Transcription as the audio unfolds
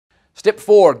Step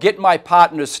 4, get my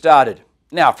partners started.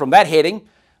 Now, from that heading,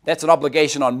 that's an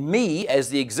obligation on me as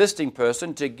the existing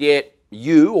person to get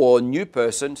you or a new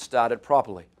person started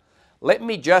properly. Let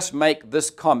me just make this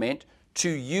comment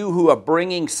to you who are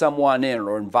bringing someone in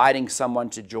or inviting someone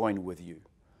to join with you.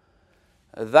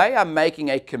 They are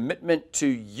making a commitment to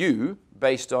you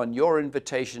based on your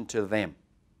invitation to them.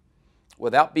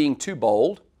 Without being too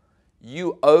bold,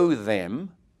 you owe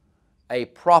them a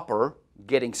proper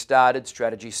getting started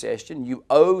strategy session. You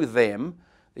owe them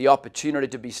the opportunity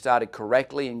to be started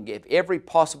correctly and give every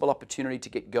possible opportunity to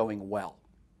get going well.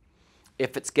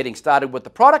 If it's getting started with the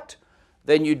product,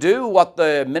 then you do what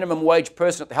the minimum wage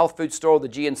person at the health food store or the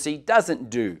GNC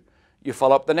doesn't do. You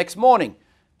follow up the next morning.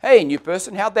 Hey, new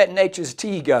person, how'd that Nature's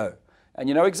Tea go? And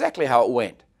you know exactly how it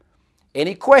went.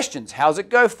 Any questions? How's it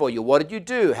go for you? What did you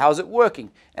do? How's it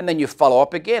working? And then you follow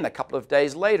up again a couple of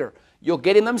days later. You're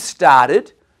getting them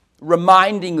started,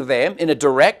 reminding them in a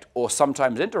direct or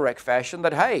sometimes indirect fashion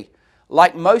that, hey,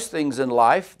 like most things in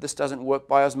life, this doesn't work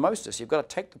by osmosis. You've got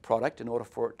to take the product in order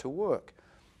for it to work.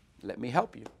 Let me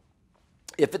help you.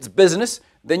 If it's business,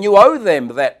 then you owe them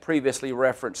that previously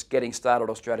referenced getting started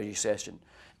or strategy session.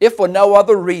 If for no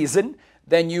other reason,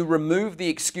 then you remove the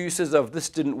excuses of this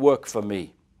didn't work for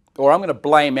me, or I'm going to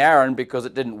blame Aaron because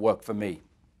it didn't work for me.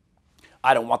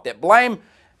 I don't want that blame.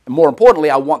 And more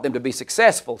importantly, I want them to be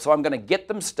successful, so I'm going to get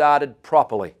them started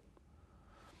properly.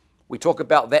 We talk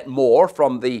about that more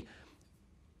from the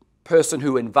person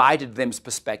who invited them's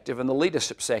perspective in the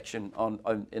leadership section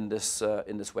in this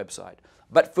website.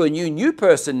 But for a new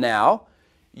person now,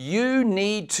 you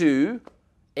need to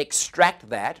extract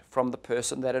that from the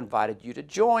person that invited you to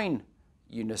join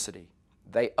Unicity.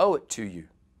 They owe it to you.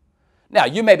 Now,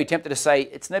 you may be tempted to say,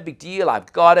 it's no big deal,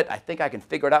 I've got it, I think I can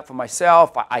figure it out for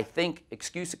myself, I think,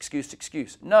 excuse.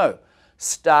 No,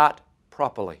 start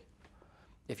properly.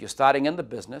 If you're starting in the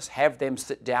business, have them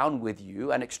sit down with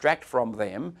you and extract from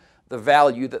them the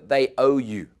value that they owe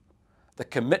you, the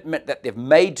commitment that they've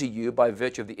made to you by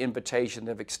virtue of the invitation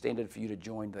they've extended for you to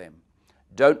join them.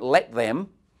 Don't let them,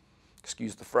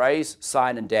 excuse the phrase,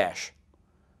 sign and dash.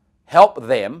 Help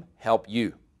them help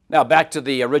you. Now back to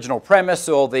the original premise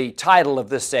or the title of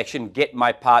this section, Get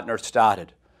My Partner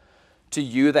Started. To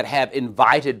you that have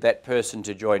invited that person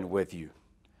to join with you,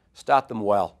 start them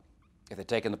well. If they're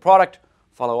taking the product,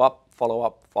 follow up, follow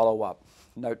up, follow up.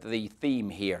 Note the theme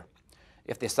here.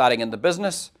 If they're starting in the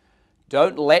business,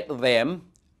 don't let them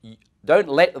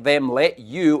let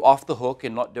you off the hook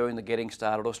in not doing the getting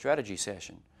started or strategy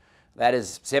session. That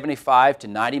is 75 to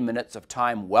 90 minutes of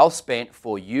time well spent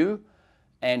for you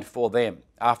and for them.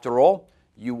 After all,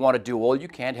 you want to do all you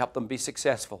can to help them be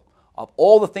successful. Of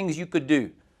all the things you could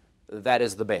do, that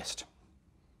is the best.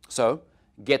 So,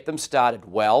 get them started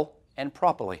well and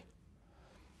properly.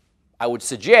 I would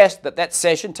suggest that that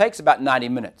session takes about 90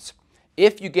 minutes.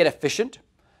 If you get efficient,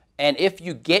 and if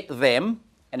you get them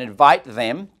and invite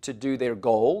them to do their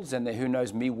goals and their Who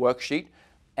Knows Me worksheet,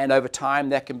 and over time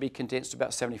that can be condensed to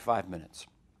about 75 minutes.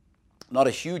 Not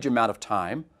a huge amount of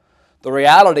time. The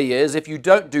reality is if you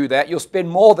don't do that, you'll spend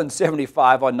more than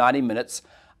 75 or 90 minutes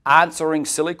answering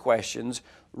silly questions,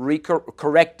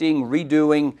 correcting,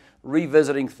 redoing,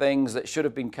 revisiting things that should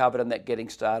have been covered in that getting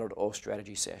started or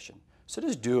strategy session. So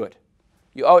just do it.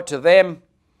 You owe it to them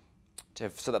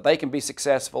so that they can be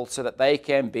successful, so that they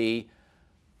can be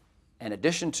an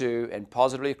addition to and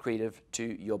positively accretive to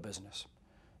your business.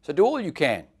 So do all you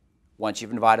can once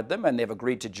you've invited them and they've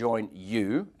agreed to join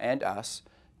you and us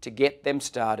to get them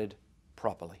started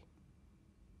properly.